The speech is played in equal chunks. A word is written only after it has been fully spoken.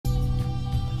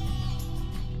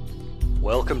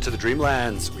Welcome to the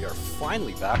Dreamlands. We are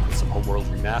finally back with some Homeworld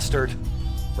Remastered.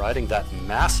 Riding that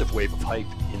massive wave of hype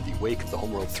in the wake of the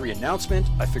Homeworld 3 announcement,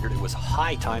 I figured it was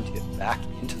high time to get back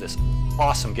into this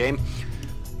awesome game.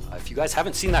 If you guys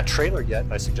haven't seen that trailer yet,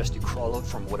 I suggest you crawl out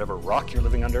from whatever rock you're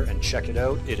living under and check it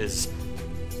out. It is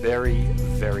very,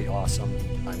 very awesome.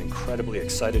 I'm incredibly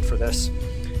excited for this.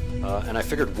 And I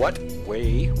figured what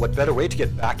better way to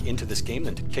get back into this game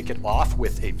than to kick it off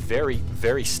with a very,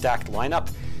 very stacked lineup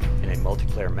in a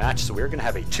multiplayer match. So we're going to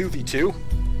have a 2v2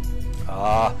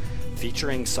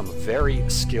 featuring some very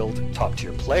skilled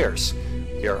top-tier players.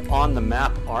 We are on the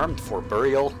map armed for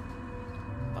burial,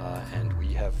 and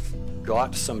we have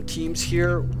got some teams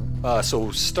here.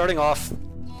 So starting off,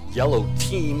 yellow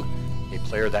team, a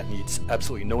player that needs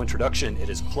absolutely no introduction. It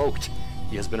is Cloaked.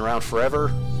 He has been around forever.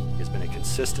 He has been a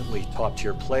consistently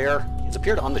top-tier player. He's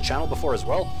appeared on the channel before as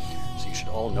well, so you should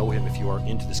all know him if you are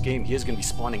into this game. He is going to be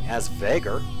spawning as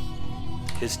Vager.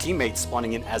 His teammates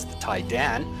spawning in as the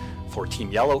Taidan. For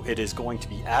Team Yellow, it is going to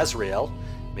be Azreal,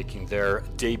 making their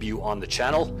debut on the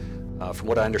channel. From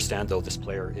what I understand, though, this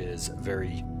player is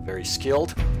very, very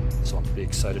skilled, so I'm pretty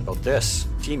excited about this.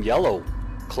 Team Yellow,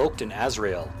 Cloaked and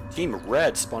Azreal. Team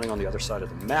Red spawning on the other side of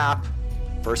the map.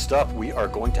 First up, we are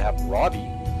going to have Robey,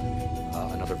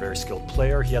 another very skilled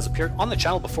player. He has appeared on the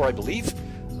channel before, I believe.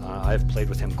 I've played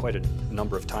with him quite a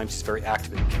number of times. He's very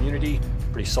active in the community,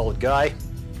 pretty solid guy.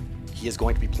 He is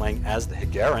going to be playing as the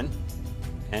Higaran,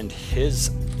 and his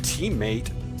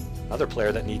teammate, another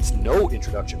player that needs no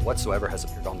introduction whatsoever, has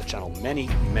appeared on the channel many,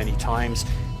 many times.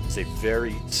 He's a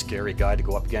very scary guy to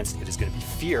go up against. It is going to be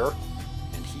Fear,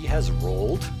 and he has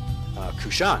rolled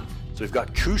Kushan. So we've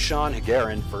got Kushan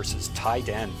Higaran versus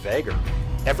Taidan Vager.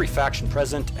 Every faction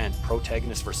present, and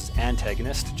protagonist versus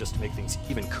antagonist, just to make things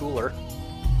even cooler.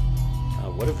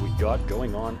 What have we got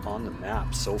going on the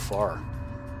map so far?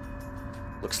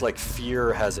 Looks like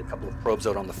Fear has a couple of probes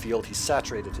out on the field. He's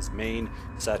saturated his main,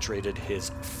 saturated his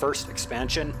first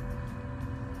expansion.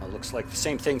 Looks like the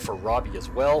same thing for Robey as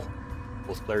well.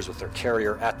 Both players with their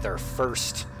carrier at their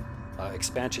first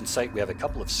expansion site. We have a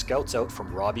couple of scouts out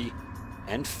from Robey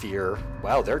and Fear.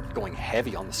 Wow, they're going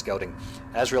heavy on the scouting.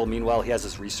 Azreal, meanwhile, he has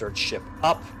his research ship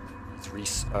up.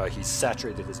 He's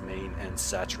saturated his main and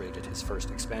saturated his first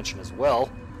expansion as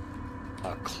well.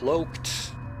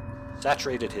 Cloaked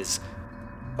saturated his...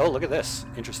 Oh, look at this.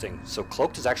 Interesting. So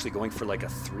Cloaked is actually going for like a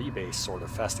 3-base sort of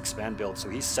fast expand build. So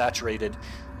he's saturated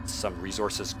some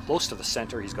resources close to the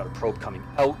center. He's got a probe coming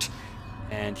out,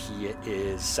 and he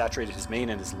is saturated his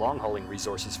main and his long-hauling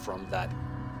resources from that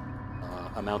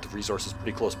amount of resources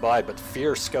pretty close by. But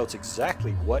Fear scouts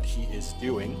exactly what he is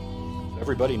doing.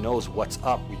 Everybody knows what's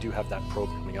up. We do have that probe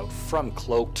coming out from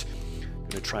Cloaked. Going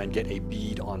to try and get a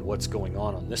bead on what's going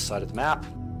on this side of the map.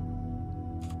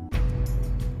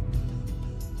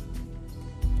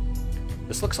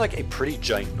 This looks like a pretty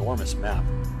ginormous map.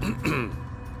 I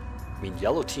mean,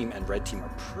 yellow team and red team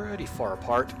are pretty far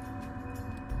apart.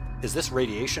 Is this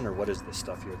radiation, or what is this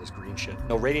stuff here, this green shit?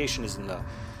 No, radiation is in the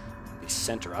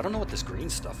center. I don't know what this green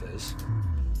stuff is.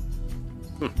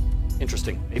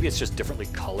 Interesting. Maybe it's just differently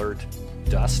colored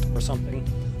dust or something.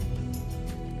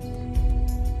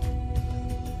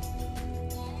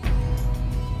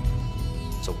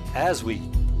 So as we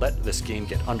let this game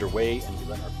get underway and we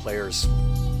let our players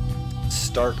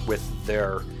start with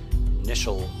their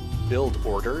initial build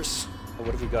orders.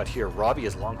 What have we got here? Robey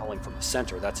is long hauling from the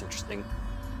center. That's interesting.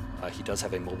 He does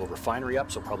have a mobile refinery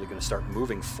up, so probably going to start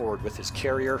moving forward with his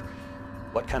carrier.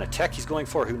 What kind of tech he's going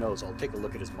for, who knows? I'll take a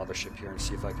look at his mothership here and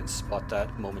see if I can spot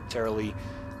that momentarily.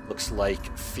 Looks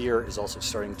like Fear is also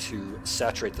starting to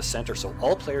saturate the center, so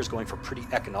all players going for pretty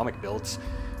economic builds.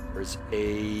 There's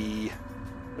a...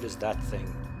 what is that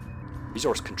thing?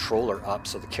 Resource controller up,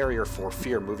 so the carrier for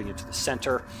Fear moving into the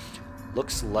center.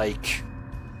 Looks like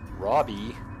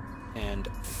Robey and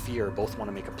Fear both want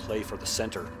to make a play for the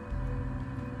center.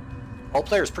 All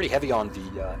players pretty heavy on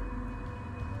the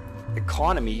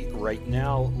economy right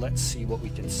now. Let's see what we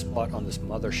can spot on this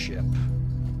mothership.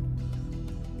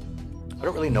 I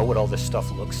don't really know what all this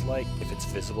stuff looks like, if it's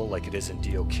visible like it is in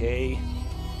DOK.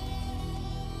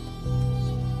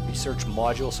 Research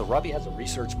module. So Robey has a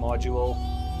research module.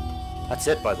 That's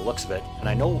it by the looks of it. And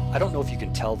I don't know if you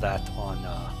can tell that on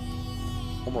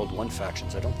Homeworld 1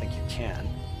 factions. I don't think you can.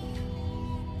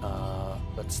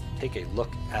 Let's take a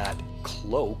look at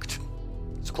Cloaked.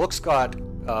 So Cloaked's got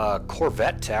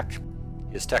Corvette tech.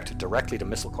 He is teched directly to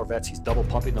missile corvettes. He's double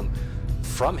pumping them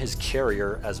from his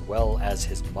carrier as well as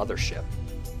his mothership.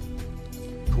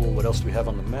 Cool. What else do we have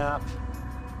on the map?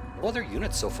 No other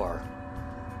units so far.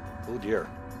 Oh dear.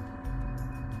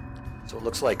 So it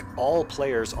looks like all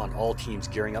players on all teams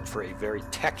gearing up for a very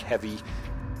tech-heavy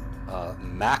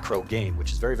macro game,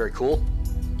 which is very, very cool.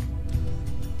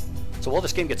 So while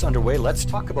this game gets underway, let's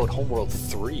talk about Homeworld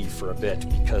 3 for a bit,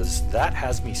 because that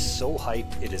has me so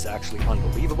hyped, it is actually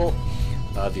unbelievable.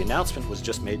 The announcement was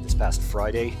just made this past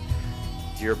Friday.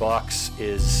 Gearbox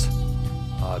is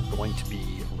going to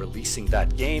be releasing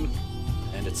that game,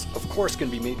 and it's of course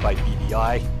going to be made by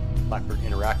BBI, Blackbird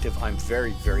Interactive. I'm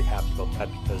very, very happy about that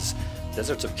because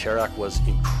Deserts of Karak was an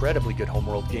incredibly good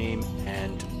Homeworld game,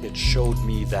 and it showed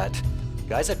me that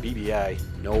guys at BBI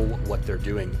know what they're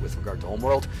doing with regard to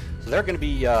Homeworld. So they're going to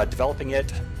be developing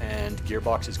it, and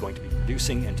Gearbox is going to be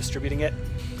producing and distributing it.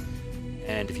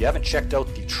 And if you haven't checked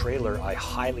out the trailer, I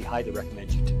highly, highly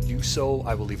recommend you to do so.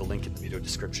 I will leave a link in the video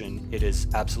description. It is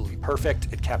absolutely perfect.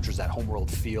 It captures that Homeworld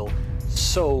feel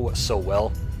so, so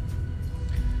well.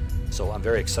 So I'm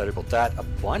very excited about that. A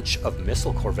bunch of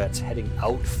missile corvettes heading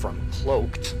out from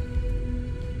Cloaked.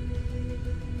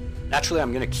 Naturally,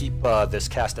 I'm going to keep this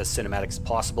cast as cinematic as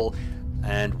possible,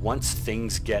 and once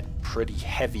things get pretty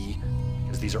heavy,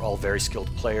 because these are all very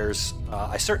skilled players,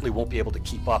 I certainly won't be able to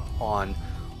keep up on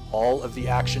all of the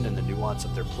action and the nuance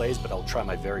of their plays, but I'll try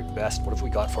my very best. What have we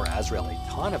got for Azreal?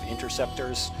 A ton of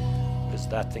interceptors. What is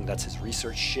that thing? That's his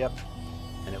research ship.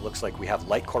 And it looks like we have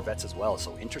light corvettes as well.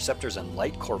 So interceptors and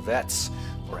light corvettes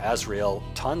for Azreal.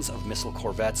 Tons of missile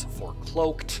corvettes for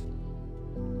Cloaked.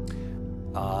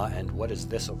 And what is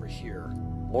this over here?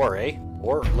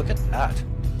 Or look at that.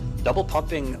 Double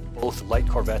pumping both light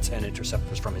corvettes and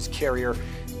interceptors from his carrier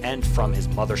and from his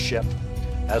mothership.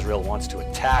 Azreal wants to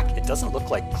attack. It doesn't look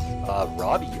like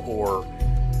Robey or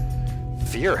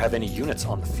Fear have any units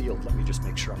on the field. Let me just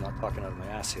make sure I'm not talking out of my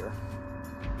ass here.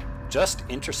 Just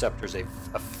interceptors, a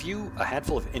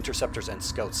handful of interceptors and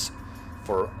scouts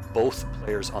for both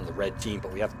players on the red team,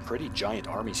 but we have pretty giant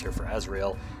armies here for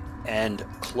Azreal and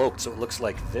Cloaked, so it looks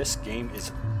like this game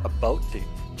is about to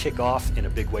kick off in a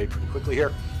big way pretty quickly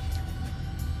here.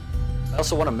 I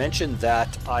also want to mention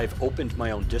that I've opened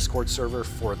my own Discord server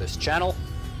for this channel,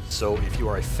 so if you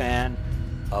are a fan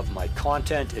of my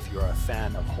content, if you are a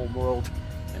fan of Homeworld,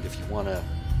 and if you want to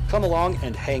come along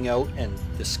and hang out and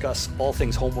discuss all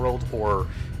things Homeworld or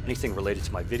anything related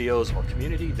to my videos or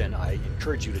community, then I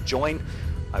encourage you to join.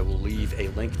 I will leave a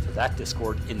link to that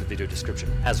Discord in the video description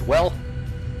as well.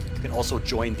 You can also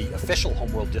join the official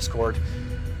Homeworld Discord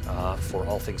for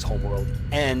all things Homeworld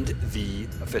and the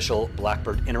official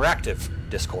Blackbird Interactive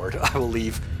Discord. I will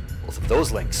leave both of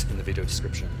those links in the video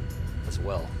description as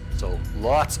well. So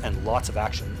lots and lots of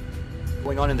action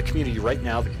going on in the community right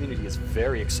now. The community is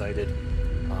very excited.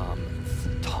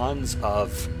 Tons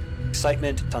of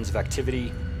excitement, tons of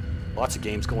activity, lots of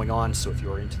games going on. So if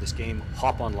you're into this game,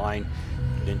 hop online,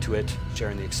 get into it,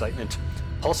 sharing the excitement.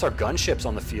 Pulsar gunships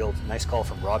on the field. Nice call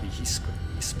from Robey. He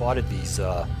spotted these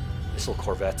missile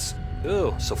corvettes.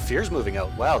 Ooh, so Fear's moving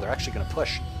out. Wow, they're actually going to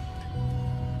push.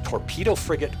 Torpedo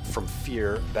frigate from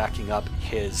Fear backing up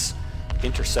his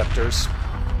interceptors,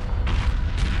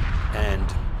 and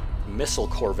missile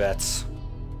corvettes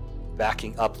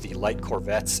backing up the light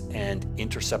corvettes and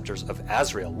interceptors of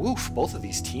Azreal. Woof, both of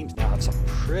these teams now have some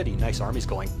pretty nice armies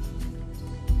going.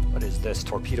 What is this?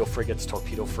 Torpedo frigates,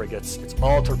 torpedo frigates. It's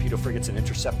all torpedo frigates and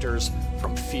interceptors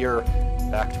from Fear,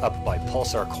 backed up by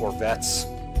pulsar corvettes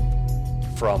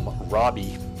from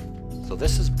Robey. So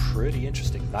this is pretty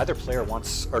interesting. Neither team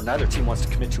wants to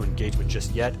commit to engagement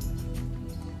just yet.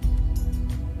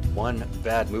 One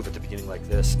bad move at the beginning like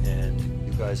this, and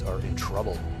you guys are in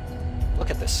trouble. Look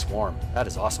at this swarm. That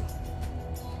is awesome.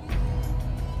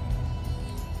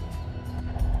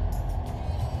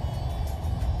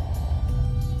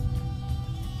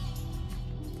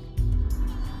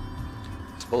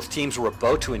 So both teams were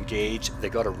about to engage. They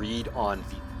got a read on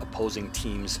the opposing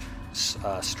team's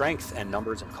strength and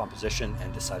numbers and composition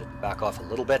and decided to back off a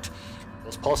little bit.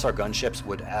 Those pulsar gunships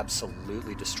would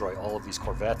absolutely destroy all of these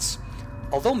corvettes.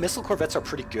 Although missile corvettes are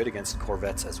pretty good against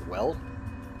corvettes as well.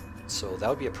 So that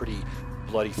would be a pretty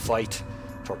bloody fight.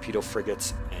 Torpedo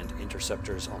frigates and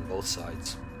interceptors on both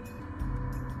sides.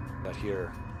 Got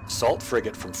here assault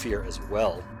frigate from Fear as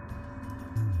well.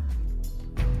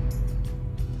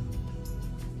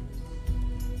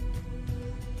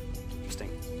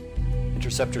 Interesting.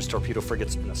 Interceptors, torpedo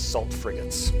frigates, and assault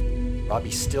frigates.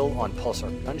 Robey still on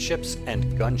pulsar gunships and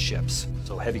gunships.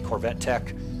 So heavy corvette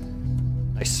tech.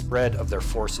 Nice spread of their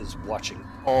forces, watching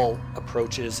all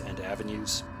approaches and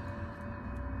avenues.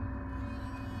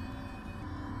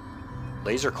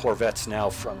 Laser corvettes now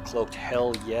from Cloaked.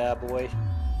 Hell yeah, boy.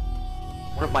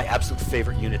 One of my absolute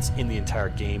favorite units in the entire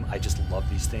game. I just love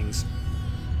these things.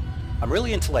 I'm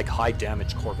really into like high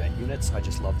damage Corvette units. I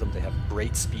just love them. They have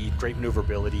great speed, great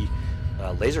maneuverability.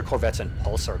 Laser Corvettes and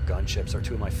Pulsar gunships are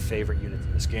two of my favorite units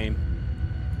in this game.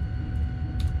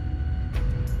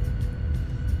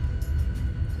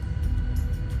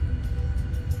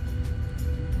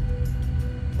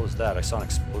 What was that? I saw an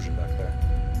explosion back there.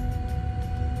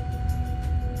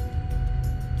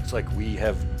 Looks like we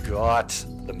have got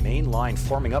the main line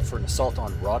forming up for an assault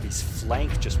on Robey's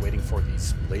flank, just waiting for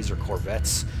these laser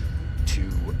Corvettes to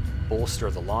bolster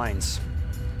the lines.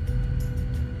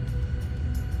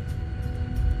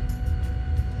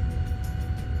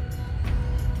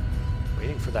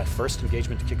 Waiting for that first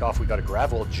engagement to kick off. We got a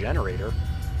gravel generator,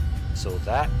 so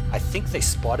that, I think they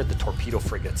spotted the torpedo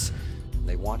frigates.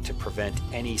 They want to prevent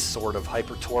any sort of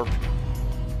hypertorp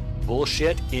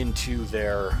bullshit into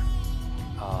their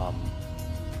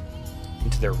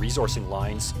resourcing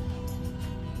lines.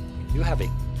 We do have a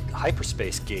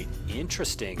hyperspace gate.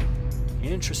 Interesting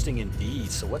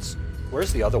indeed. So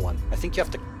where's the other one? I think you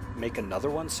have to make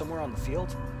another one somewhere on the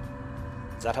field.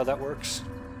 Is that how that works?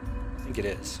 I think it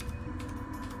is.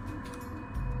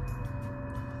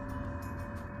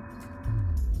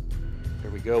 Here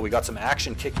we go. We got some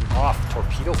action kicking off.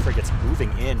 Torpedo frigates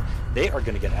moving in. They are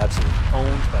going to get absolutely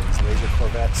owned by these laser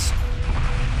corvettes.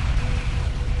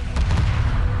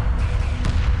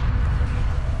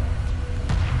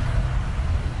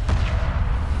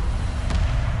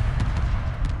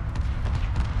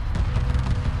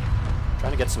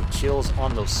 Trying to get some kills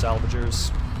on those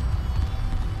salvagers.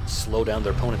 Slow down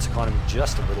their opponent's economy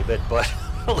just a little bit, but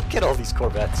look at all these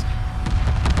corvettes.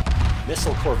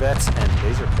 Missile corvettes and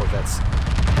laser corvettes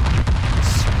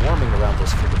swarming around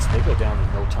those frigates. They go down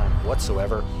in no time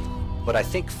whatsoever. But I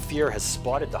think Fear has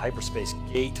spotted the hyperspace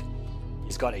gate.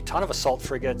 He's got a ton of assault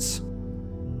frigates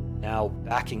now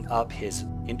backing up his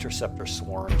interceptor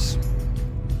swarms.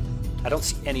 I don't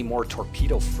see any more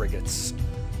torpedo frigates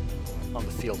on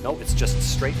the field. No, it's just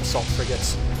straight assault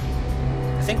frigates.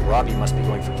 I think Robey must be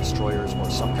going for destroyers or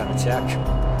some kind of tech.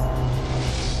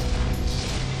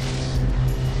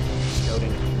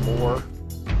 Scouting more.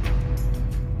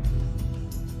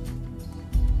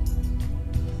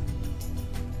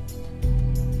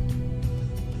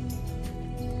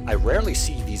 I rarely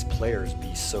see these players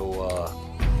be so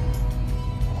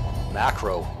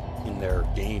macro in their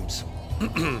games.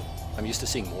 I'm used to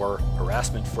seeing more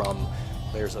harassment from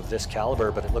players of this caliber,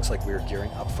 but it looks like we're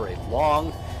gearing up for a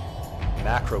long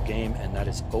macro game, and that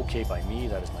is okay by me.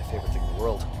 That is my favorite thing in the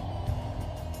world.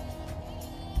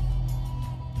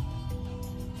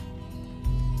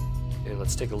 Okay,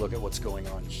 let's take a look at what's going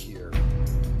on here.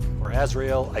 For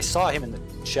Azreal, I saw him in the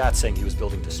chat saying he was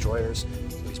building destroyers,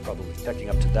 so he's probably teching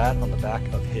up to that on the back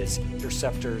of his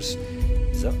interceptors.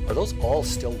 Are those all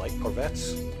still light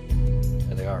corvettes?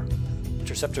 Yeah, they are.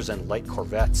 Interceptors and light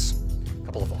corvettes. A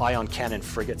couple of ion cannon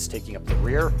frigates taking up the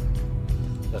rear.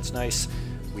 That's nice.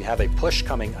 We have a push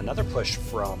coming, another push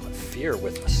from Fear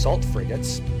with assault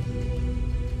frigates.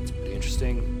 It's pretty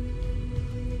interesting.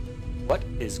 What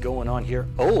is going on here?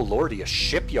 Oh lordy, a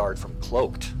shipyard from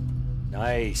Cloaked.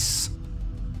 Nice.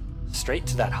 Straight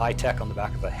to that high tech on the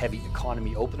back of a heavy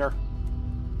economy opener.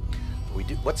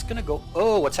 What's gonna go?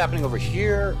 Oh, what's happening over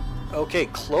here? Okay,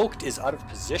 Cloaked is out of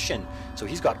position, so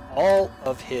he's got all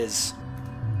of his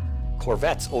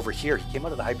corvettes over here. He came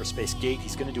out of the hyperspace gate.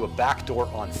 He's going to do a backdoor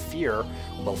on Fear,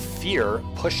 while Fear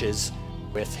pushes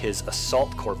with his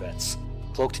assault corvettes.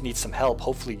 Cloaked needs some help.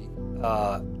 Hopefully,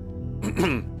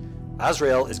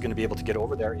 Azreal is going to be able to get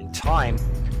over there in time.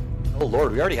 Oh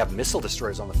lord, we already have missile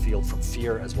destroyers on the field from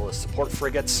Fear, as well as support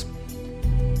frigates.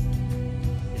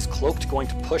 Is Cloaked going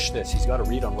to push this? He's got a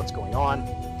read on what's going on.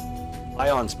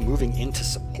 Ion's moving into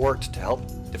support to help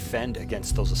defend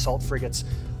against those assault frigates,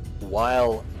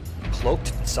 while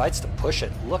Cloaked decides to push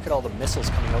it. Look at all the missiles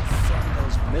coming out from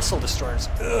those missile destroyers.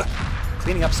 Ugh.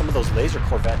 Cleaning up some of those laser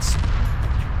corvettes.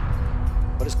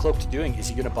 What is Cloaked doing? Is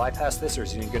he going to bypass this, or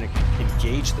is he going to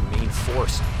engage the main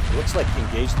force? It looks like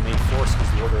engage the main force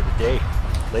is the order of the day.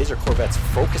 Laser corvettes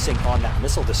focusing on that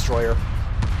missile destroyer.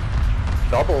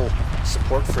 Double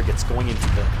support frigates going into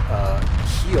the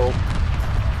heel.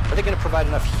 Are they going to provide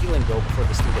enough healing though before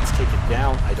this thing gets taken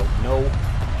down? I don't know.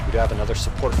 We do have another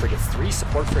support frigate, 3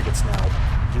 support frigates now,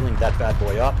 healing that bad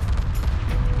boy up.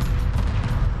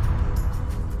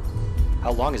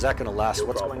 How long is that going to last?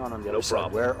 What's going on the other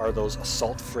side? Where are those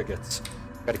assault frigates?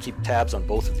 Got to keep tabs on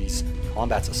both of these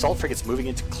combats. Assault frigates moving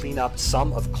in to clean up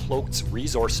some of Cloaked's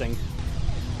resourcing.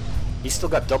 He's still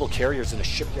got double carriers in a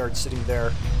shipyard sitting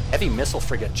there. Heavy missile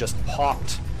frigate just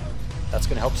popped. That's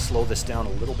going to help slow this down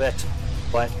a little bit,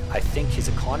 but I think his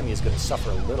economy is going to suffer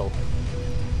a little.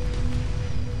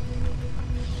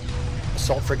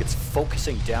 Assault frigates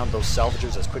focusing down those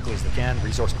salvagers as quickly as they can.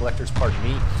 Resource collectors, pardon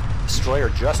me. Destroyer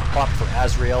just popped for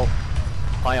Azreal.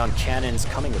 Ion cannons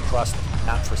coming across the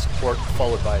map for support,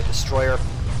 followed by a destroyer.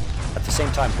 At the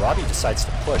same time, Robey decides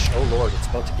to push. Oh lord, it's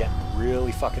about to get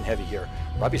really fucking heavy here.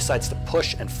 Robey decides to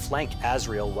push and flank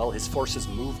Azreal while his forces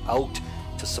move out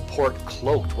to support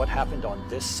Cloaked. What happened on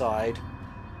this side?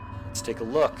 Let's take a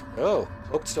look. Oh,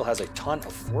 Cloaked still has a ton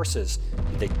of forces.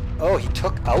 Oh, he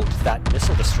took out that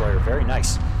missile destroyer. Very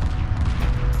nice.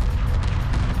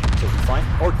 So we find,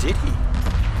 or did he?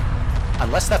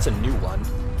 Unless that's a new one.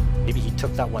 Maybe he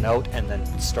took that one out and then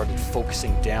started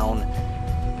focusing down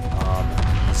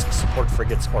these support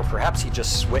frigates, or perhaps he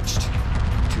just switched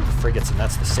to the frigates and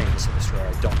that's the same missile destroyer.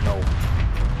 I don't know.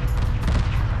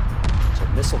 So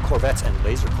missile corvettes and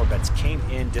laser corvettes came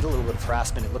in, did a little bit of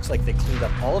harassment. It looks like they cleaned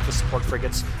up all of the support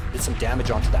frigates, did some damage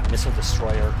onto that missile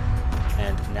destroyer,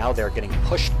 and now they're getting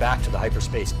pushed back to the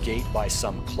hyperspace gate by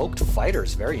some cloaked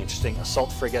fighters. Very interesting.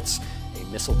 Assault frigates, a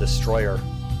missile destroyer.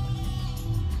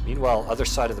 Meanwhile, other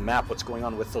side of the map, what's going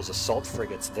on with those assault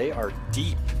frigates? They are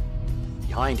deep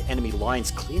behind enemy lines,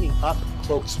 cleaning up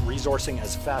Cloaked's resourcing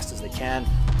as fast as they can,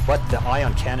 but the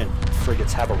ion cannon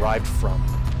frigates have arrived from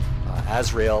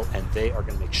Azreal, and they are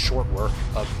going to make short work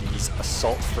of these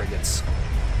assault frigates,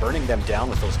 burning them down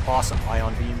with those awesome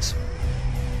ion beams.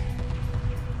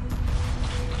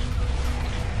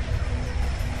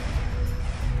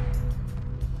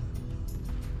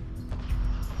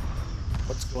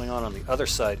 What's going on the other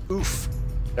side? Oof!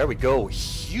 There we go.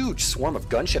 Huge swarm of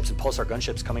gunships and pulsar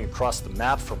gunships coming across the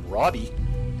map from Robey,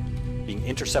 being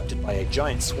intercepted by a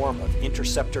giant swarm of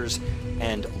interceptors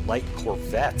and light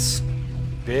corvettes.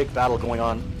 Big battle going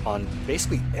on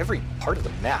basically every part of the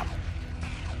map.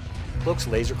 Cloak's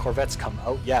laser corvettes come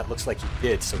out. Yeah, it looks like he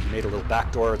did. So he made a little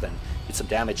backdoor, then did some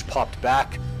damage, popped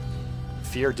back.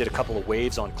 Fear did a couple of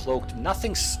waves on Cloaked.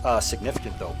 Nothing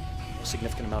significant though. No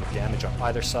significant amount of damage on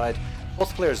either side.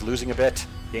 Both players losing a bit,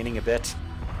 gaining a bit.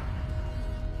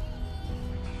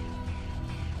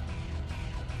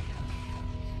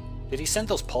 Did he send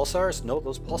those pulsars? No,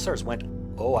 those pulsars went...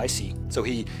 Oh, I see. So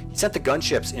he sent the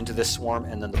gunships into this swarm,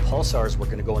 and then the pulsars were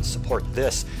going to go and support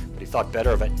this, but he thought better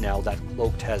of it now that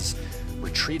Cloaked has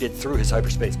retreated through his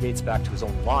hyperspace gates back to his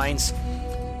own lines.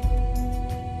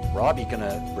 Robey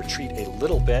gonna retreat a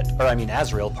little bit, or I mean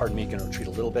Azreal, pardon me, gonna retreat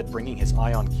a little bit, bringing his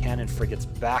ion cannon frigates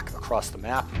back across the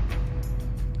map.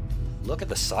 Look at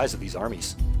the size of these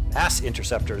armies. Mass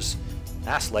interceptors,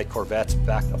 mass light corvettes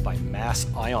backed up by mass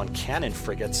ion cannon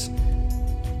frigates.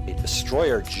 A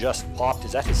destroyer just popped.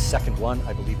 Is that his second one?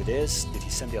 I believe it is. Did he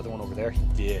send the other one over there? He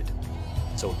did.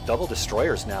 So double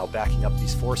destroyers now backing up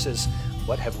these forces.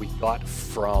 What have we got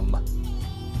from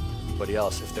anybody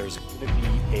else? If there's going to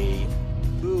be a...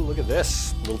 Ooh, look at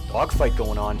this. A little dogfight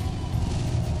going on.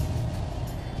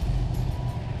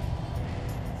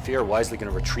 Fear wisely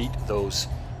going to retreat those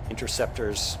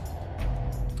interceptors.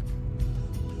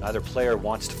 Neither player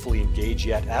wants to fully engage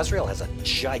yet. Azreal has a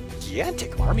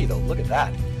gigantic army though, look at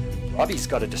that. Robey's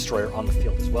got a destroyer on the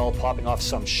field as well, popping off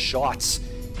some shots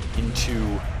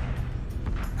into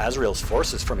Azreal's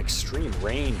forces from extreme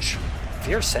range.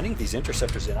 Fear sending these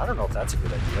interceptors in, I don't know if that's a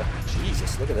good idea.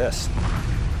 Jesus, look at this.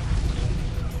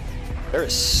 There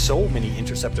is so many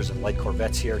interceptors and light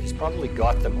corvettes here. He's probably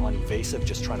got them on evasive,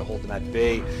 just trying to hold them at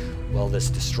bay, while this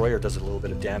destroyer does a little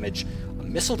bit of damage. A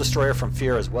missile destroyer from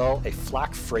Fear as well, a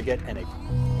flak frigate, and a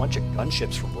bunch of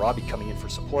gunships from Robey coming in for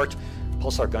support.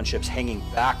 Pulsar gunships hanging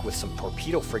back with some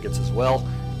torpedo frigates as well.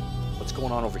 What's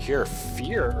going on over here?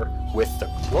 Fear with the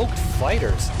cloaked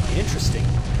fighters. Interesting.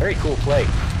 Very cool play.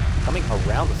 Coming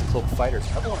around with the cloaked fighters.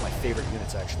 Probably one of my favorite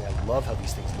units, actually. I love how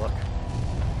these things look.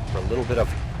 For a little bit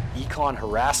of econ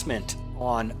harassment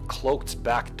on Cloaked's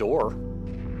back door.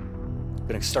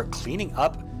 Going to start cleaning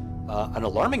up an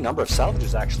alarming number of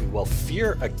salvages, actually. Well,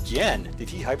 Fear again.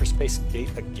 Did he hyperspace gate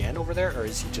again over there, or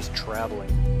is he just traveling?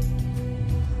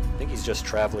 I think he's just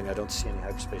traveling. I don't see any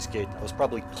hyperspace gate. That was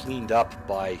probably cleaned up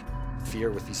by Fear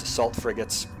with these assault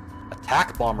frigates.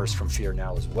 Attack bombers from Fear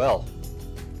now as well.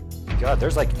 God,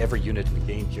 there's like every unit in the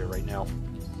game here right now.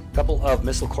 A couple of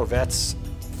missile corvettes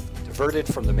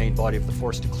diverted from the main body of the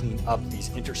force to clean up these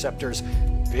interceptors.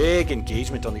 Big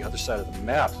engagement on the other side of the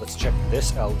map. Let's check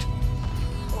this out.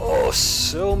 Oh,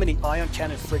 so many ion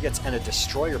cannon frigates and a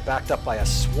destroyer backed up by a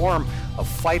swarm of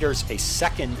fighters, a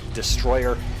second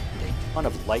destroyer, and a ton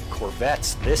of light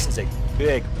corvettes. This is a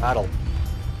big battle.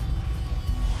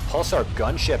 Pulsar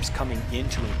gunships coming in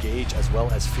to engage, as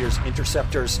well as Fear's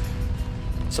interceptors.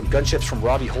 Some gunships from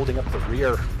Robey holding up the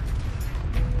rear.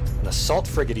 An assault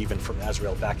frigate even from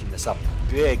Azreal backing this up.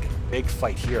 Big, big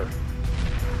fight here.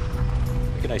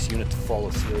 Make a nice unit to follow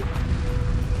through.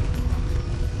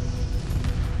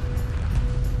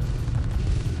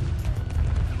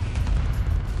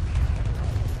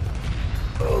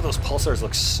 those pulsars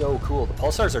look so cool. The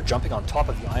pulsars are jumping on top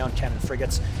of the ion cannon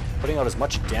frigates, putting out as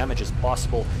much damage as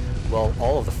possible, while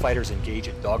all of the fighters engage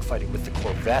in dogfighting with the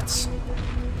corvettes.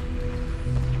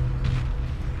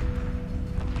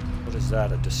 What is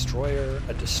that? A destroyer?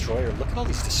 A destroyer. Look at all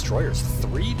these destroyers.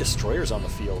 3 destroyers on the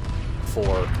field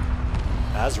for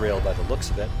Azreal by the looks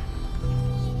of it.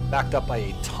 Backed up by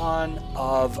a ton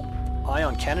of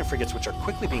ion cannon frigates, which are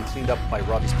quickly being cleaned up by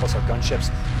Robey's pulsar gunships.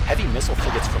 Heavy missile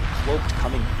frigates from Cloaked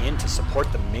coming in to support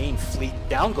the main fleet.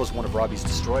 Down goes one of Robey's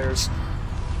destroyers.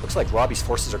 Looks like Robey's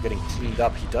forces are getting cleaned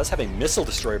up. He does have a missile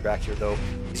destroyer back here, though.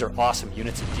 These are awesome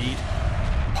units indeed.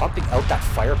 Pumping out that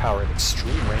firepower at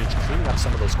extreme range, cleaning up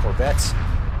some of those corvettes.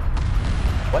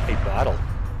 What a battle.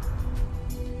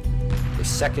 The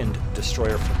second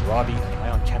destroyer from Robey, an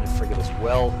ion cannon frigate as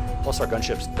well. Pulsar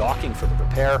gunships docking for the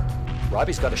repair.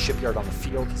 Robey's got a shipyard on the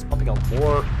field. He's pumping out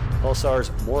more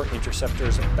pulsars, more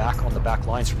interceptors, and back on the back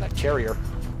lines from that carrier.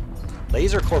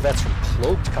 Laser corvettes from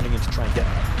Cloaked coming in to try and get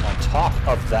on top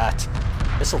of that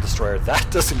missile destroyer. That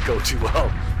doesn't go too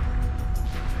well.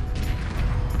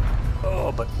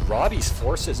 Oh, but Robey's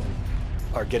forces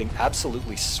are getting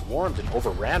absolutely swarmed and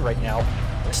overran right now.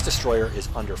 This destroyer is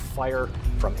under fire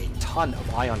from a ton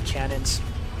of ion cannons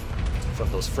from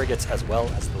those frigates as well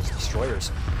as those destroyers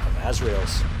of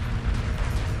Azrael's.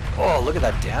 Oh, look at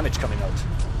that damage coming out.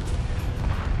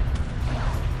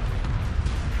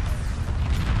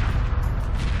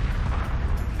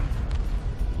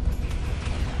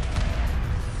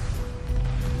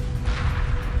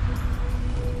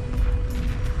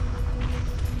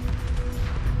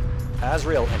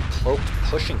 Azreal and Cloaked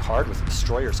pushing hard with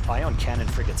destroyers, ion cannon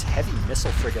frigates, heavy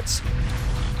missile frigates.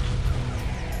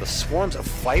 The swarms of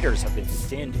fighters have been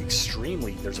thinned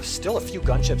extremely. There's still a few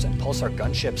gunships and pulsar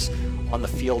gunships on the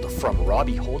field from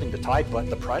Robey holding the tide, but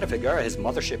the Pride of Higara, his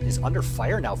mothership, is under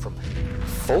fire now from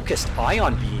focused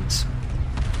ion beams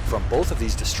from both of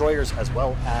these destroyers as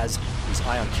well as these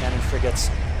ion cannon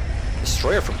frigates.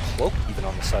 Destroyer from Cloaked even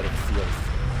on the side of the field,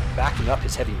 backing up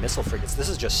his heavy missile frigates. This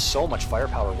is just so much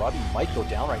firepower. Robey might go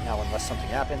down right now unless something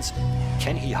happens.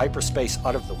 Can he hyperspace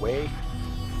out of the way?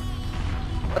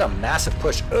 What a massive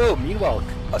push. Oh, meanwhile,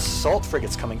 assault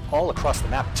frigates coming all across the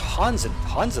map. Tons and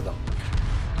tons of them.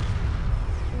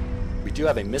 We do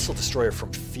have a missile destroyer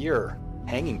from Fear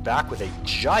hanging back with a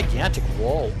gigantic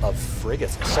wall of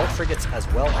frigates. Assault frigates as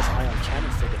well as ion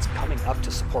cannon frigates coming up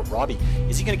to support Robey.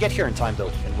 Is he going to get here in time, though?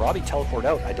 Can Robey teleport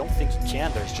out? I don't think he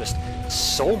can. There's just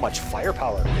so much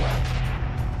firepower.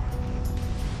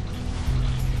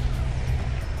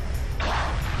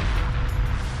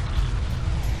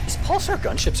 These pulsar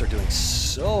gunships are doing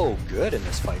so good in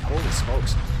this fight. Holy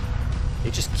smokes.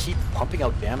 They just keep pumping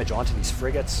out damage onto these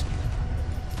frigates.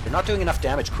 They're not doing enough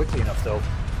damage quickly enough, though.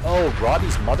 Oh,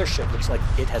 Robey's mothership looks like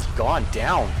it has gone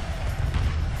down.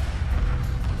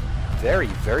 Very,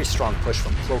 very strong push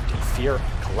from Cloaked and Fear,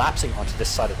 collapsing onto this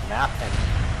side of the map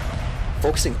and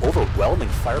focusing overwhelming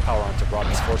firepower onto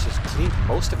Robey's forces, cleaned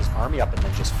most of his army up and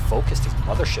then just focused his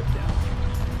mothership down.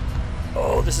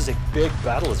 Oh, this is a big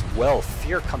battle as well.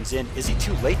 Fear comes in. Is he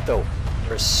too late, though?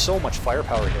 There is so much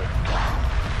firepower here.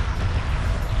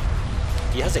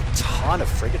 He has a ton of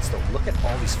frigates, though. Look at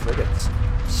all these frigates.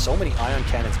 So many ion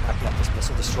cannons backing up this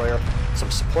missile destroyer.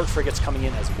 Some support frigates coming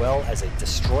in as well as a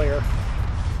destroyer.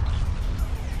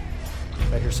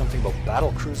 I hear something about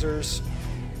battle cruisers.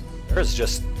 There's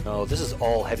just... no, this is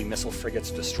all heavy missile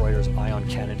frigates, destroyers, ion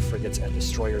cannon frigates, and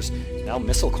destroyers. Now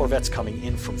missile corvettes coming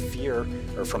in from Fear,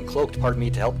 or from Cloaked, pardon me,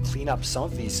 to help clean up some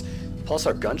of these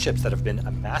pulsar gunships that have been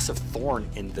a massive thorn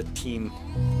in the team,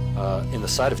 in the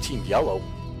side of Team Yellow.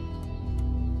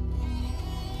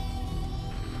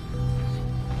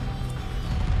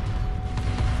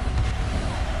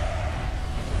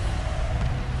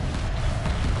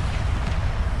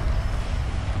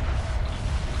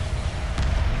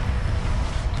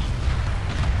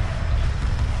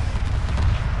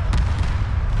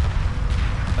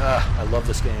 I love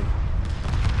this game.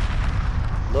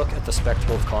 Look at the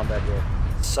spectacle of combat here.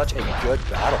 Such a good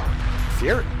battle.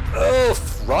 Fear...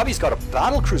 oh, Robey's got a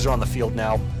battle cruiser on the field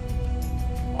now.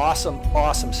 Awesome,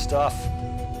 awesome stuff.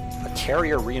 A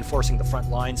carrier reinforcing the front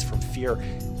lines from Fear.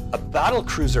 A battle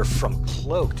cruiser from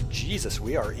Cloaked. Jesus,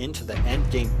 we are into the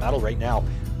end game battle right now.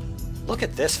 Look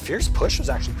at this. Fear's push was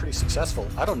actually pretty successful.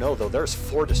 I don't know, though. There's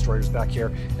 4 destroyers back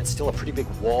here and still a pretty big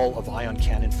wall of ion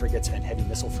cannon frigates and heavy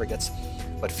missile frigates.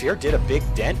 But Fear did a big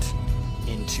dent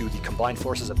into the combined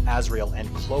forces of Azreal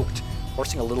and Cloaked,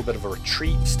 forcing a little bit of a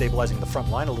retreat, stabilizing the front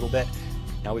line a little bit.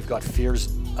 Now we've got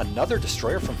another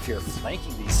destroyer from Fear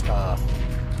flanking these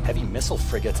heavy missile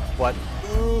frigates, but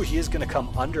ooh, he is going to come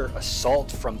under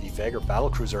assault from the Vagar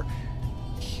battlecruiser.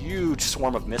 huge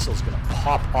swarm of missiles going to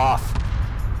pop off.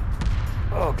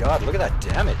 Oh god, look at that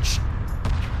damage.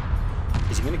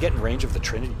 Is he going to get in range of the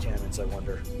Trinity cannons, I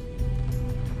wonder?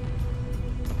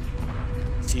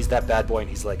 Sees that bad boy and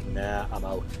he's like, nah, I'm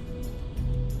out.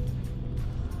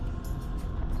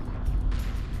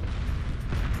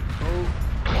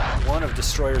 Oh, one of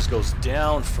destroyers goes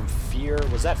down from Fear.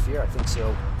 Was that Fear? I think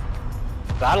so.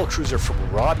 Battlecruiser from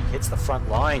Robey hits the front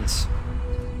lines,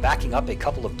 backing up a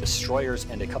couple of destroyers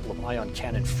and a couple of ion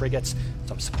cannon frigates.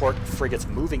 Some support frigates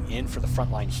moving in for the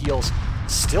frontline heals.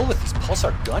 Still with these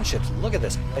pulsar gunships. Look at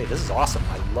this. Hey, this is awesome.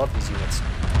 I love these units.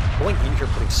 Going in here,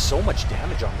 putting so much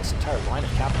damage on this entire line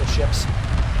of capital ships.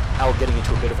 Now getting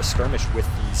into a bit of a skirmish with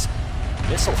these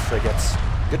missile frigates.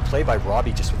 Good play by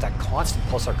Robey, just with that constant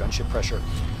pulsar gunship pressure.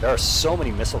 There are so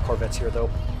many missile corvettes here, though.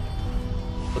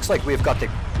 Looks like we've got the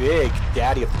big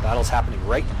daddy of the battles happening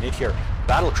right in mid here.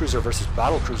 Battlecruiser versus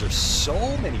battlecruiser. So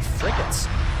many frigates.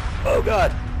 Oh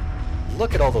god.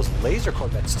 Look at all those laser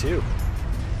corvettes too.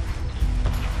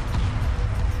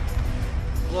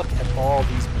 Look at all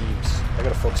these beams. I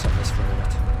gotta focus on this for a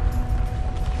minute.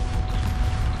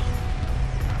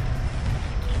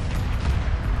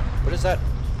 What is that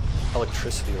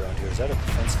electricity around here? Is that a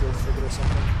defense field frigate or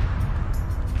something?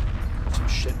 Some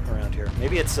shit around here.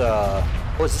 Maybe it's oh,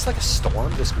 is this like a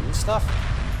storm, this green stuff?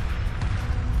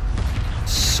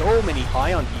 So many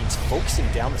ion beams focusing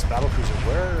down this battlecruiser.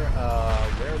 Where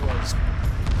was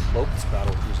Cloaked's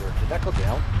battlecruiser? Did that go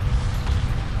down?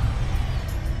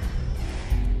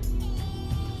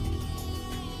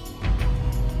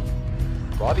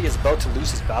 Robey is about to lose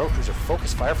his battlecruiser.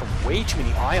 Focus fire from way too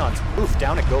many ions. Oof,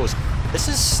 down it goes. Is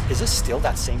this still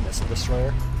that same missile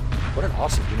destroyer? What an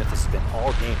awesome unit this has been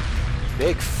all game.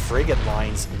 Big frigate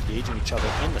lines engaging each other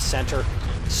in the center.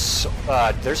 So,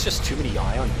 there's just too many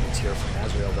ion beams here from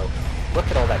Azreal, though. Look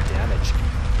at all that damage.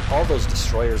 All those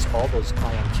destroyers, all those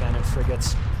ion cannon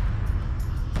frigates.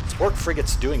 Support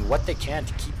frigates doing what they can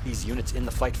to keep these units in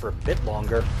the fight for a bit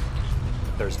longer.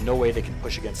 There's no way they can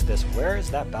push against this. Where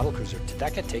is that battlecruiser? Did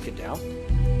that get taken down?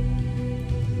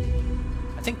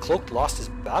 I think Cloaked lost his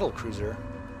battlecruiser.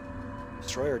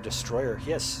 Destroyer.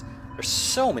 Yes, there's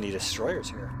so many destroyers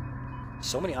here.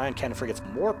 So many ion cannon frigates.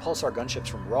 More pulsar gunships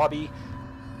from Robey.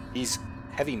 These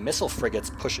heavy missile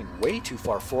frigates pushing way too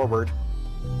far forward.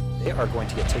 They are going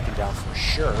to get taken down for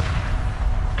sure.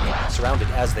 Surrounded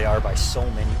as they are by so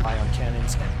many ion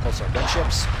cannons and pulsar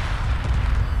gunships.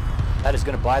 That is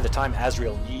going to buy the time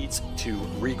Azreal needs to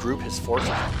regroup his forces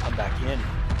and come back in.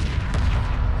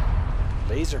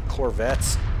 Laser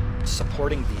corvettes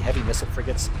supporting the heavy missile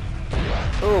frigates.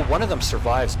 Oh, one of them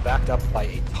survives, backed up by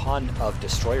a ton of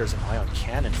destroyers and ion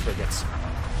cannon frigates.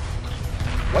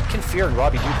 What can Fear and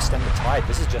Robey do to stem the tide?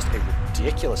 This is just a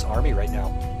ridiculous army right now.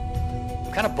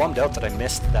 I'm kind of bummed out that I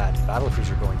missed that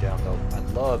battlecruiser going down, though. I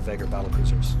love Vega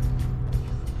battlecruisers.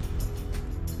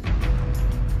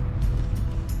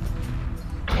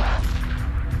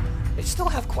 They still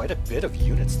have quite a bit of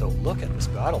units, though. Look at this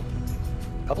battle.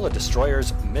 A couple of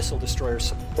destroyers, missile destroyers,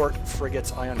 support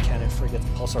frigates, ion cannon frigates,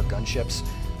 pulsar gunships.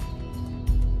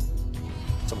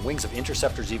 Some wings of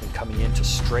interceptors even coming in to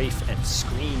strafe and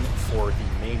screen for the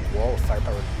main wall of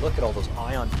firepower. Look at all those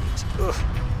ion beams. Ugh.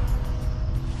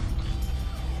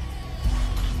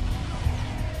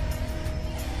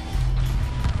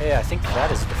 Hey, I think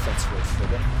that is a defense field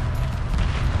frigate.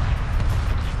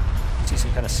 See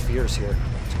some kind of spheres here.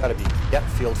 It's gotta be, yep,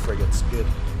 field frigates, good.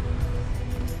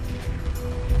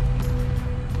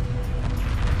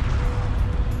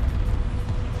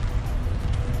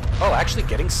 Oh, actually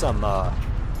getting some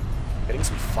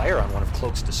fire on one of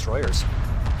Cloak's destroyers.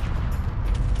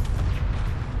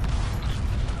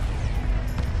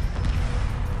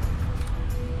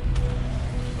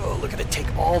 Oh, look at it take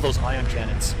all those ion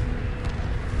cannons.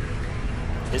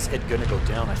 Is it gonna go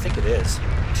down? I think it is.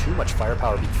 Too much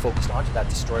firepower being focused onto that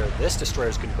destroyer. This destroyer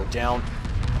is gonna go down.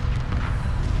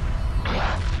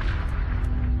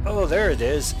 Oh, there it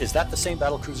is. Is that the same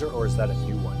battlecruiser or is that a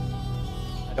new one?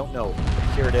 I don't know. But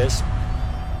here it is.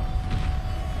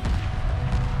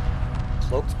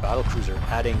 Cloaked battlecruiser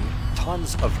adding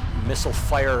tons of missile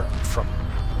fire from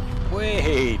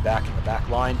way back in the back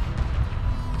line.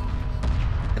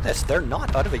 Look at this. They're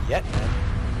not out of it yet, man.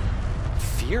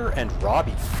 Fear and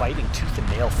Robey fighting tooth and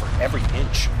nail for every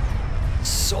inch.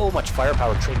 So much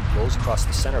firepower trading blows across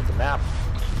the center of the map.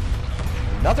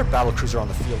 Another battlecruiser on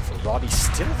the field for Robey.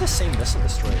 Still the same missile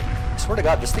destroyer. I swear to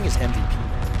God, this thing is MVP,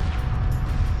 man.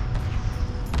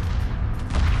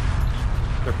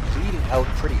 They're bleeding out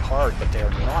pretty hard, but they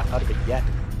are not out of it yet.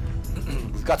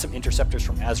 We've got some interceptors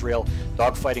from Azreal,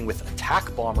 dogfighting with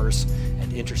attack bombers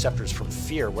and interceptors from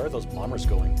Fear. Where are those bombers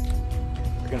going?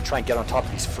 They're They're going to try and get on top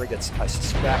of these frigates, I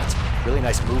suspect. Really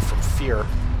nice move from Fear,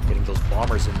 getting those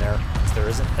bombers in there. There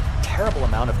isn't a terrible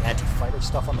amount of anti-fighter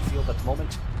stuff on the field at the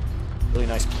moment. Really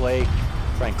nice play.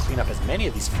 Try and clean up as many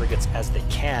of these frigates as they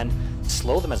can.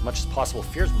 Slow them as much as possible.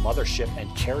 Fear's mothership and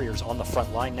carriers on the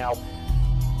front line now.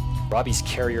 Robey's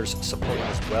carriers supporting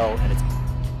as well, and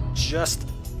it's just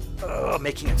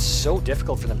making it so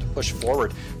difficult for them to push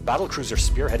forward. Battlecruiser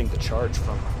spearheading the charge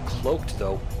from Cloaked,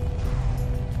 though.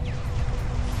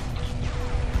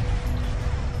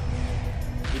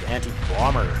 Need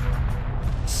anti-bomber,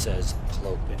 says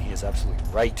Cloaked, and he is absolutely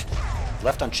right.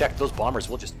 Left unchecked, those bombers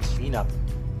will just clean up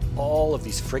all of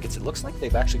these frigates. It looks like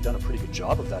they've actually done a pretty good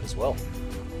job of that as well.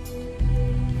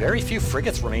 Very few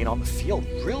frigates remain on the field.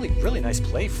 Really nice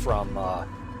play from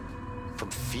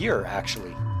Fear,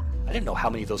 actually. I didn't know how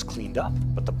many of those cleaned up,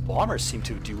 but the bombers seem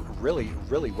to do really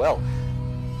well.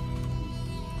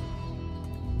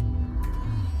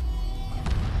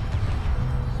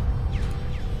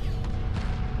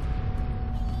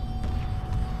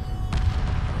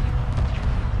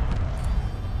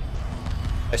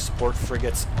 I support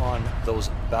frigates on those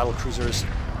battle cruisers,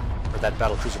 or that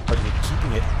battle cruiser, pardon me,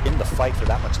 keeping it in the fight for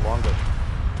that much longer.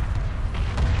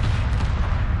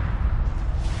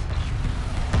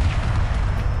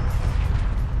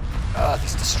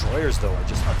 These destroyers, though, are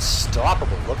just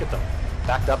unstoppable. Look at them,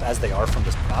 backed up as they are from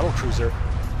this battle cruiser.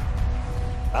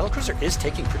 Battle cruiser is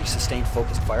taking pretty sustained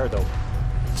focused fire, though.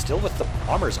 Still with the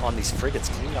bombers on these frigates,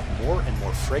 cleaning up more and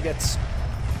more frigates.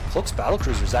 Cloak's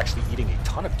battlecruiser is actually eating a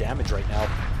ton of damage right now.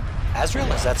 Azreal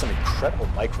has had some incredible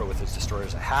micro with his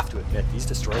destroyers, I have to admit. These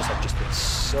destroyers have just been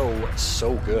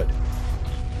so good.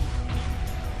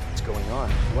 What's going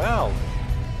on? Wow.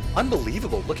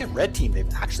 Unbelievable. Look at Red Team.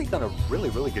 They've actually done a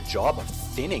really good job of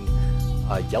thinning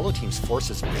Yellow Team's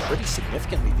forces pretty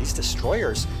significantly. These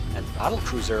destroyers and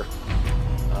battlecruiser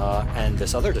and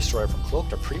this other destroyer from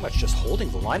Cloaked are pretty much just holding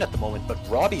the line at the moment, but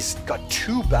Robey's got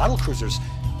 2 battlecruisers.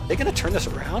 Are they going to turn this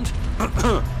around?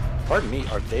 Pardon me,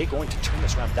 are they going to turn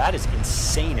this around? That is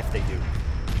insane if they do.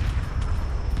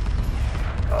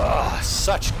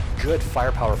 Such good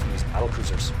firepower from these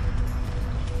battlecruisers.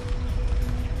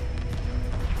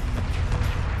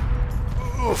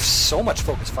 Oof, so much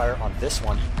focus fire on this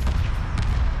one.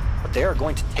 But they are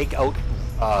going to take out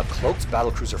Cloaked's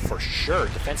battlecruiser for sure.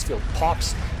 Defense field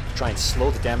pops to try and slow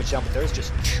the damage down, but there's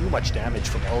just too much damage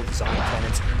from all of these ion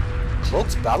cannons.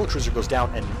 Cloak's battlecruiser goes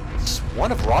down, and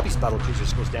one of Robey's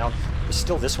battlecruisers goes down. There's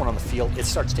still this one on the field. It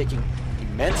starts taking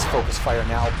immense focus fire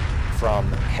now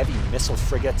from heavy missile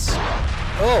frigates.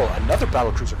 Oh, another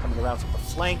battlecruiser coming around from the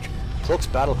flank. Cloak's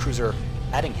battlecruiser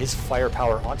adding his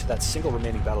firepower onto that single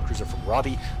remaining battlecruiser from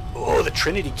Robey. Oh, the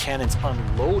Trinity cannons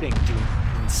unloading, doing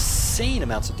insane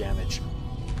amounts of damage.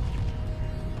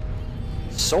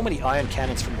 So many ion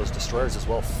cannons from those destroyers as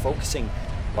well, focusing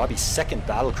Robey's second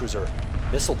battlecruiser.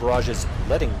 Missile barrages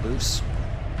letting loose.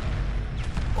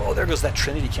 Oh, there goes that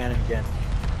Trinity cannon again.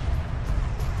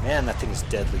 Man, that thing is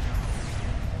deadly.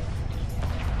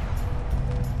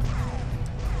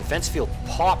 Defense field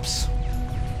pops.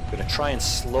 Going to try and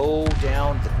slow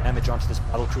down the damage onto this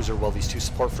battlecruiser while these 2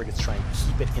 support frigates try and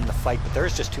keep it in the fight, but there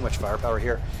is just too much firepower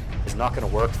here. It's not going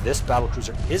to work. This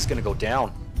battlecruiser is going to go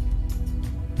down.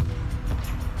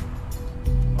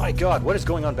 My god, what is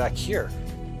going on back here?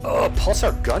 Oh,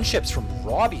 pulsar gunships from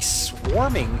Robey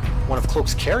swarming one of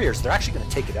Cloak's carriers. They're actually going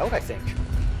to take it out, I think.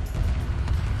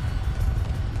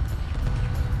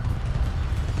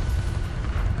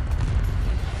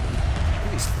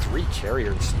 These 3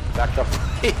 carriers backed up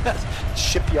by a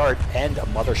shipyard and a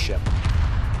mothership.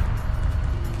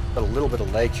 Got a little bit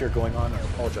of lag here going on. I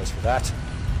apologize for that.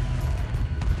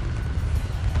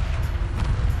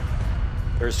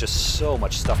 There's just so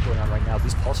much stuff going on right now.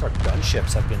 These pulsar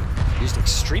gunships have been used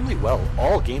extremely well,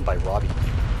 all gained by Robey.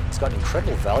 It's got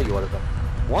incredible value out of them.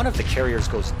 One of the carriers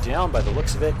goes down by the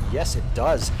looks of it. Yes, it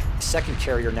does. The second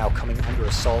carrier now coming under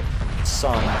assault.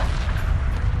 Some...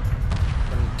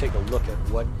 take a look at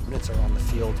what units are on the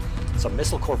field. Some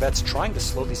missile corvettes trying to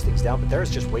slow these things down, but there's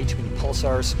just way too many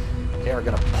pulsars. They are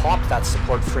going to pop that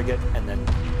support frigate and then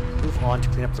move on to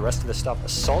clean up the rest of this stuff.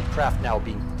 Assault craft now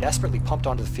being desperately pumped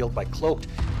onto the field by Cloaked.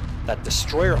 That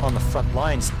destroyer on the front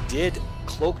lines, did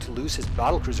Cloaked lose his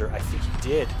battlecruiser? I think he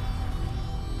did.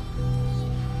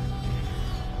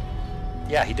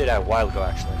 Yeah, he did a while ago,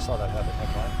 actually. I saw that happen.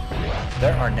 Never mind.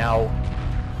 There are now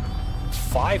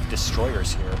 5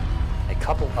 destroyers here. A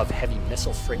couple of heavy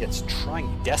missile frigates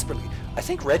trying desperately. I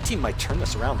think Red Team might turn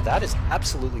this around. That is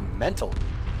absolutely mental.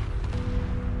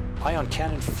 Ion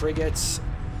cannon frigates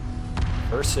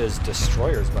versus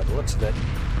destroyers by the looks of it.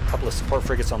 A couple of support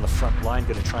frigates on the front line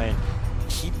going to try and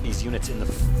keep these units in the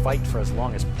fight for as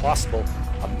long as possible.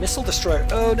 A missile destroyer.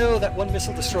 Oh no, that one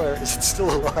missile destroyer. Is it still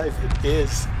alive? It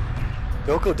is.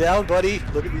 Don't go down, buddy.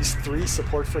 Look at these 3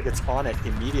 support frigates on it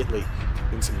immediately.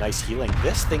 Doing some nice healing.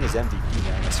 This thing is MVP,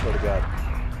 man. I swear to God.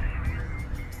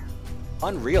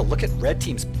 Unreal. Look at red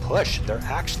team's push. They're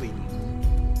actually...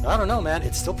 I don't know, man.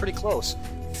 It's still pretty close.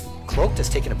 Cloaked has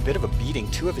taken a bit of a beating.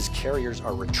 2 of his carriers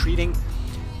are retreating.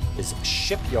 His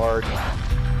shipyard...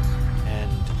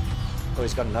 And... Oh,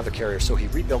 he's got another carrier. So he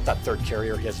rebuilt that 3rd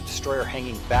carrier. He has a destroyer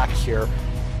hanging back here.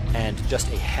 And just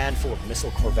a handful of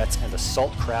missile corvettes and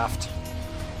assault craft.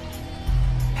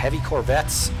 Heavy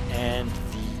corvettes and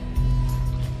the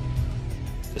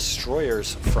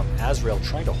destroyers from Azreal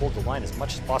trying to hold the line as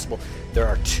much as possible. There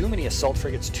are too many assault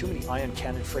frigates, too many ion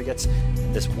cannon frigates,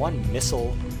 and this one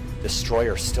missile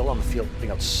destroyer still on the field, putting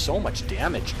out so much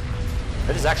damage.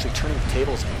 That is actually turning the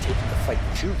tables and taking the fight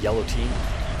to yellow team.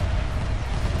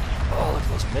 Oh, look at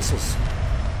those missiles.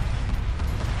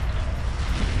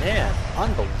 Man,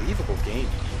 unbelievable game.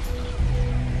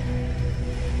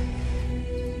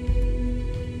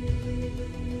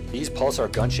 These pulsar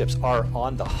gunships are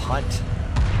on the hunt,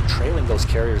 trailing those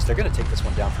carriers. They're going to take this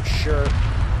one down for sure.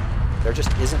 There just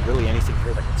isn't really anything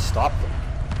here that can stop them.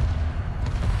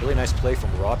 Really nice play from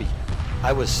Robey.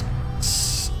 I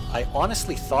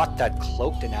honestly thought that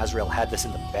Cloaked and Azreal had this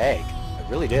in the bag. I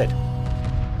really did.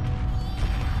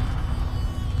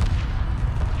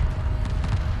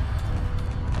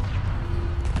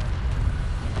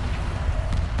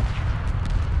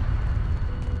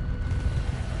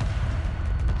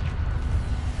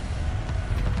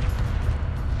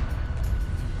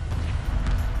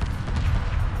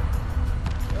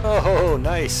 Oh,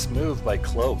 nice move by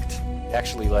Cloaked. He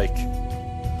actually, like,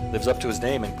 lives up to his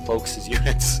name and cloaks his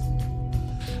units.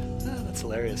 Oh, that's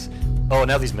hilarious. Oh,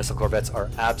 now these missile corvettes are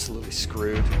absolutely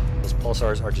screwed. Those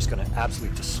pulsars are just going to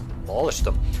absolutely demolish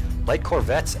them. Light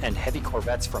corvettes and heavy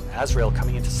corvettes from Azreal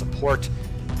coming into support.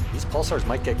 These pulsars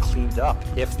might get cleaned up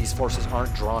if these forces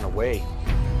aren't drawn away.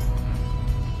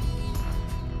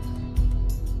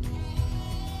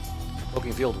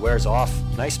 Cloaking field wears off.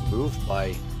 Nice move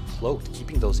by Cloaked,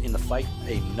 keeping those in the fight.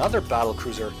 Another battle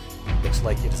cruiser looks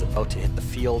like it is about to hit the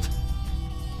field.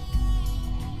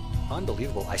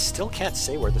 Unbelievable. I still can't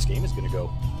say where this game is going to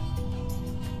go.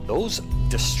 Those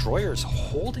destroyers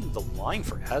holding the line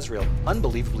for Azreal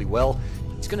unbelievably well.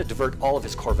 He's going to divert all of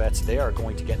his corvettes. They are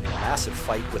going to get in a massive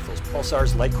fight with those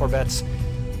pulsars, light corvettes,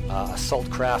 assault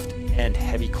craft, and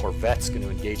heavy corvettes going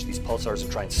to engage these pulsars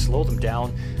and try and slow them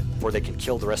down before they can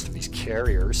kill the rest of these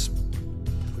carriers.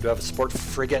 We do have a support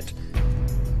frigate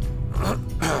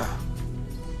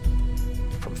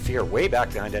from Fear way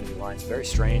back behind enemy lines. Very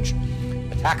strange.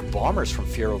 Attack bombers from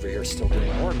Fear over here still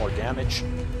doing more and more damage.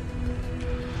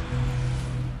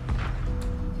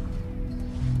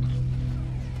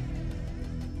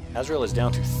 Azreal is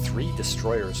down to 3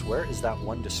 destroyers. Where is that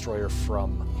one destroyer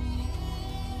from?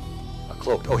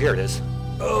 Cloaked. Oh, here it is.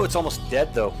 Oh, it's almost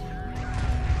dead though.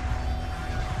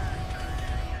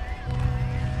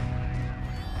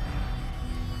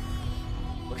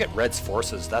 Look at Red's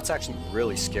forces. That's actually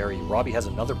really scary. Robey has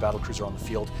another battlecruiser on the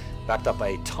field, backed up by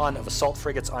a ton of assault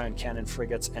frigates, ion cannon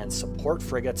frigates, and support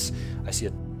frigates. I see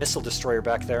a missile destroyer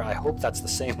back there. I hope that's the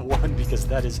same one because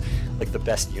that is like the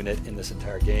best unit in this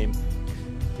entire game.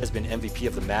 He has been MVP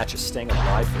of the match, is staying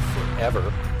alive for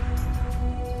forever.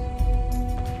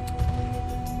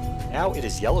 Now it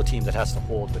is yellow team that has to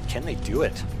hold, but can they do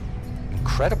it?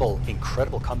 Incredible,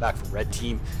 incredible comeback from red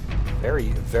team. Very,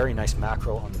 very nice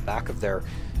macro on the back of their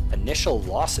initial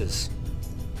losses.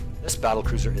 This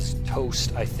battlecruiser is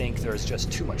toast. I think there is just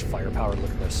too much firepower.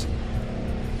 Look at this.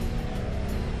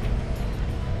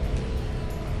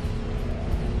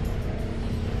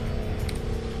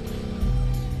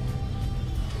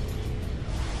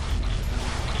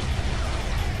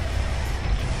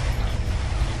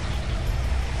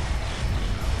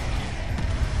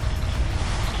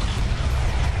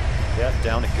 Yeah,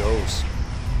 down it goes.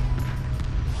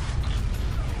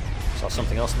 Saw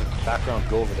something else in the background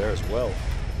go over there as well.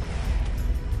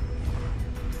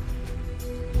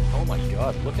 Oh my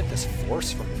god, look at this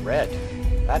force from red.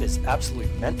 That is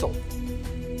absolutely mental.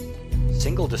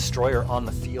 Single destroyer on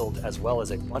the field as well as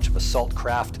a bunch of assault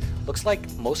craft. Looks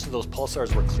like most of those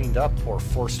pulsars were cleaned up or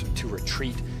forced to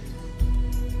retreat.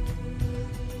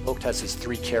 Cloaked has his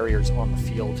 3 carriers on the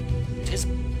field. Did his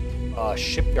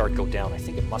shipyard go down? I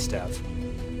think it must have.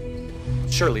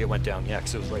 Surely it went down, yeah,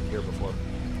 because it was right here before.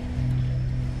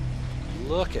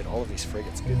 Look at all of these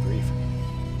frigates, good grief.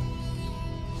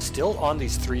 Still on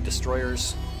these 3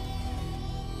 destroyers.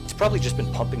 He's probably just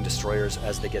been pumping destroyers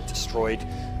as they get destroyed.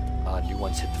 New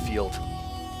ones hit the field.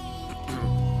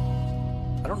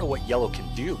 don't know what yellow can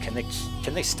do. Can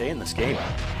they stay in this game?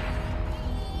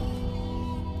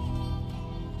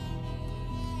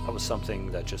 That was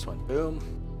something that just went boom.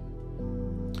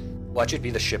 Watch it be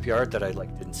the shipyard that I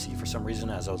didn't see for some reason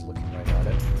as I was looking right at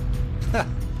it.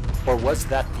 Or was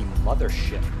that the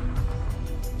mothership?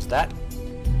 Was that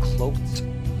Cloaked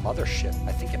mothership?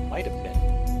 I think it might have been.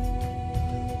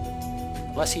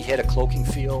 Unless he hit a cloaking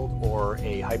field or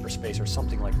a hyperspace or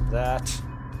something like that.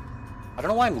 I don't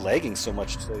know why I'm lagging so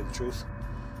much, to tell you the truth.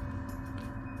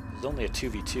 It's only a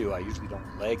 2v2. I usually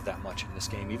don't lag that much in this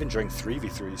game, even during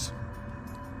 3v3s.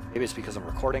 Maybe it's because I'm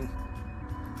recording.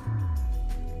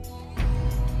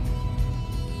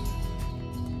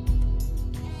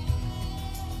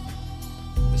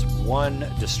 This one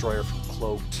destroyer from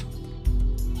Cloaked.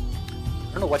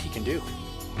 I don't know what he can do.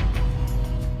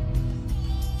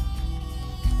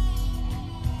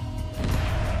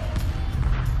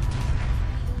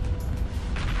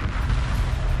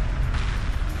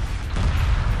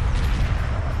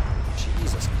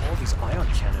 Jesus, all these ion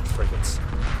cannon frigates.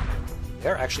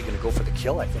 They're actually going to go for the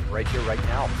kill, I think, right here, right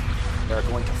now. They're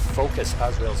going to focus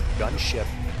Azrael's gunship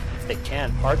if they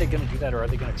can. Are they going to do that, or are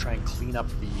they going to try and clean up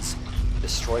these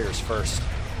destroyers first?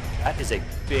 That is a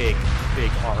big,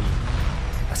 big army.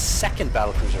 A second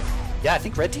battlecruiser. Yeah, I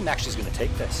think Red Team actually is going to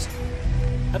take this.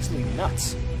 Absolutely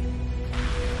nuts.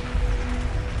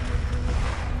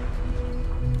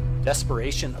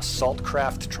 Desperation, assault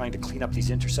craft trying to clean up these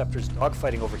interceptors,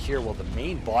 dogfighting over here while the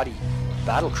main body,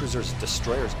 battlecruisers,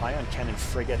 destroyers, ion cannon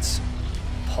frigates,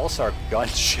 pulsar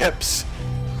gunships.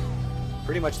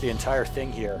 Pretty much the entire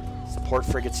thing here. Support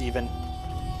frigates even.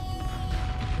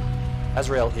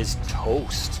 Azrael is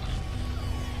toast.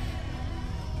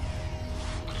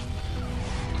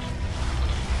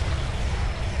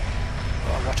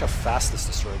 Oh, watch how fast this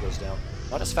destroyer goes down.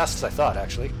 Not as fast as I thought,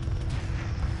 actually.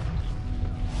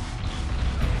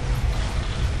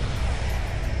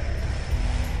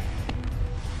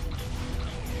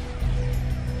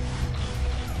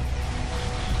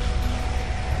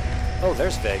 Oh,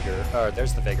 there's Vaegr.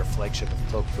 There's the Vaegr flagship of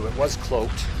Cloaked, who it was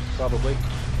cloaked, probably.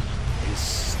 He's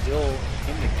still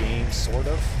in the game, sort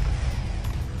of.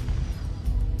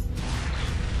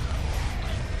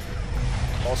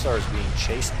 Pulsar is being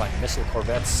chased by missile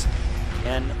corvettes.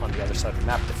 Again, on the other side of the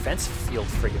map, defense field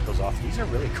frigate goes off. These are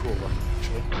really cool looking,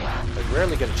 actually. I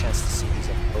rarely get a chance to see these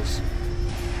up close.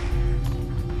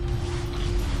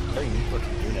 Very neat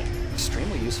looking unit.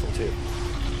 Extremely useful, too.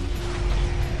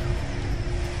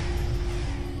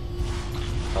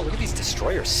 Oh, look at these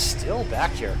destroyers still back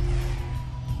here.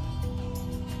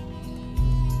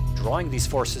 Drawing these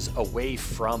forces away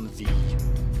from the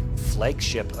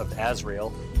flagship of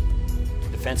Azrael.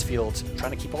 Defense fields,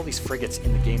 trying to keep all these frigates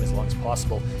in the game as long as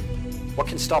possible. What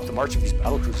can stop the march of these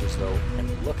battlecruisers, though?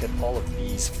 And look at all of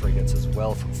these frigates as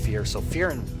well from Fear. So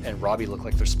Fear and Robey look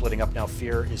like they're splitting up now.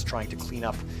 Fear is trying to clean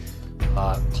up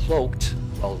Cloaked,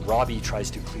 while Robey tries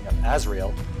to clean up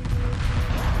Azrael.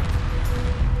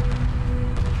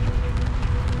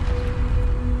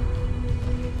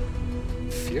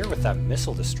 Fear with that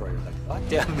missile destroyer, that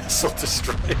goddamn missile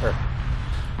destroyer.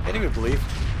 I can't even believe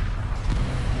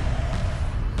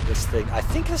this thing. I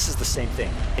think this is the same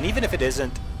thing. And even if it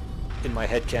isn't, in my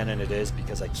headcanon it is,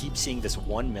 because I keep seeing this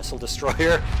one missile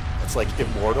destroyer that's like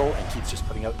immortal and keeps just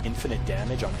putting out infinite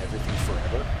damage on everything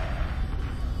forever.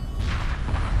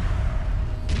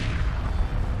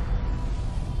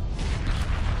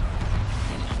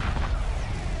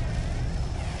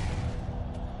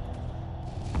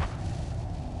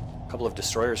 Couple of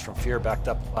destroyers from Fear backed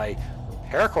up by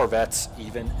repair corvettes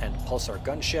even, and pulsar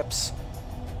gunships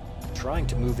trying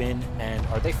to move in. And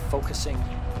are they focusing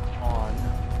on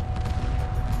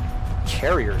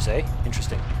carriers, eh?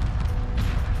 Interesting.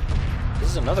 This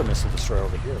is another missile destroyer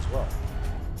over here as well.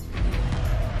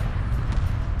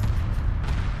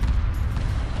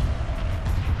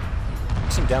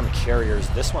 Focusing down the carriers.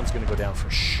 This one's going to go down for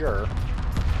sure.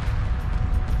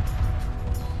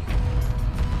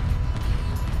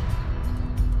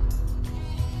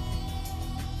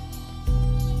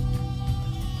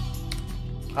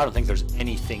 I don't think there's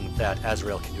anything that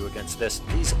Azrael can do against this.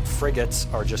 These frigates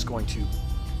are just going to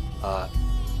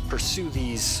pursue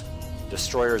these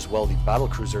destroyers while the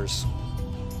battlecruisers...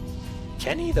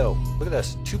 Can he, though? Look at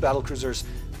this. 2 battlecruisers.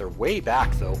 They're way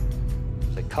back, though.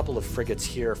 There's a couple of frigates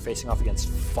here facing off against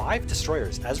 5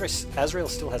 destroyers. Azrael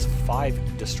still has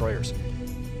 5 destroyers.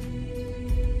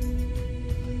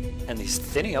 And he's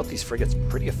thinning out these frigates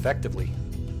pretty effectively.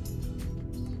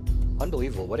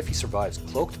 Unbelievable. What if he survives?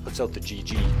 Cloaked puts out the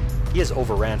GG. He is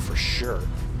overran for sure.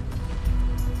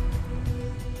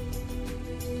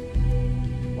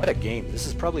 What a game. This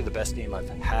is probably the best game I've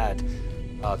had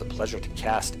the pleasure to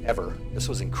cast ever. This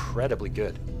was incredibly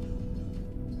good.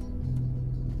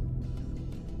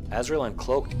 Azreal and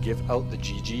Cloaked give out the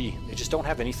GG. They just don't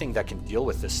have anything that can deal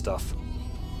with this stuff.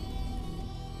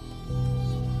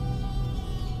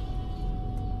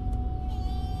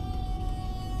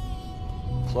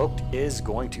 Cloaked is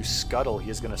going to scuttle. He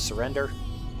is going to surrender.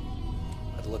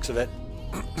 By the looks of it.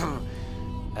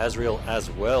 Azreal as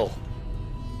well.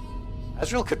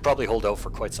 Azreal could probably hold out for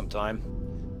quite some time,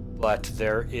 but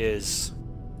there is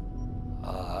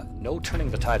no turning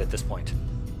the tide at this point.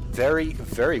 Very,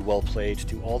 very well played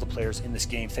to all the players in this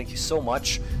game. Thank you so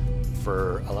much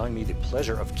for allowing me the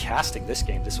pleasure of casting this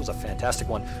game. This was a fantastic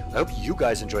one. I hope you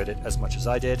guys enjoyed it as much as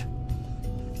I did.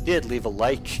 If you did, leave a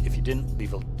like. If you didn't,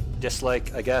 leave a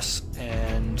dislike, I guess.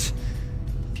 And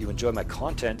if you enjoy my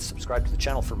content, subscribe to the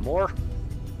channel for more.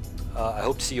 I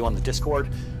hope to see you on the Discord,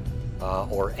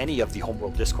 or any of the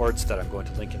Homeworld Discords that I'm going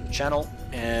to link in the channel.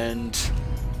 And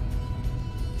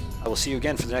I will see you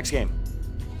again for the next game.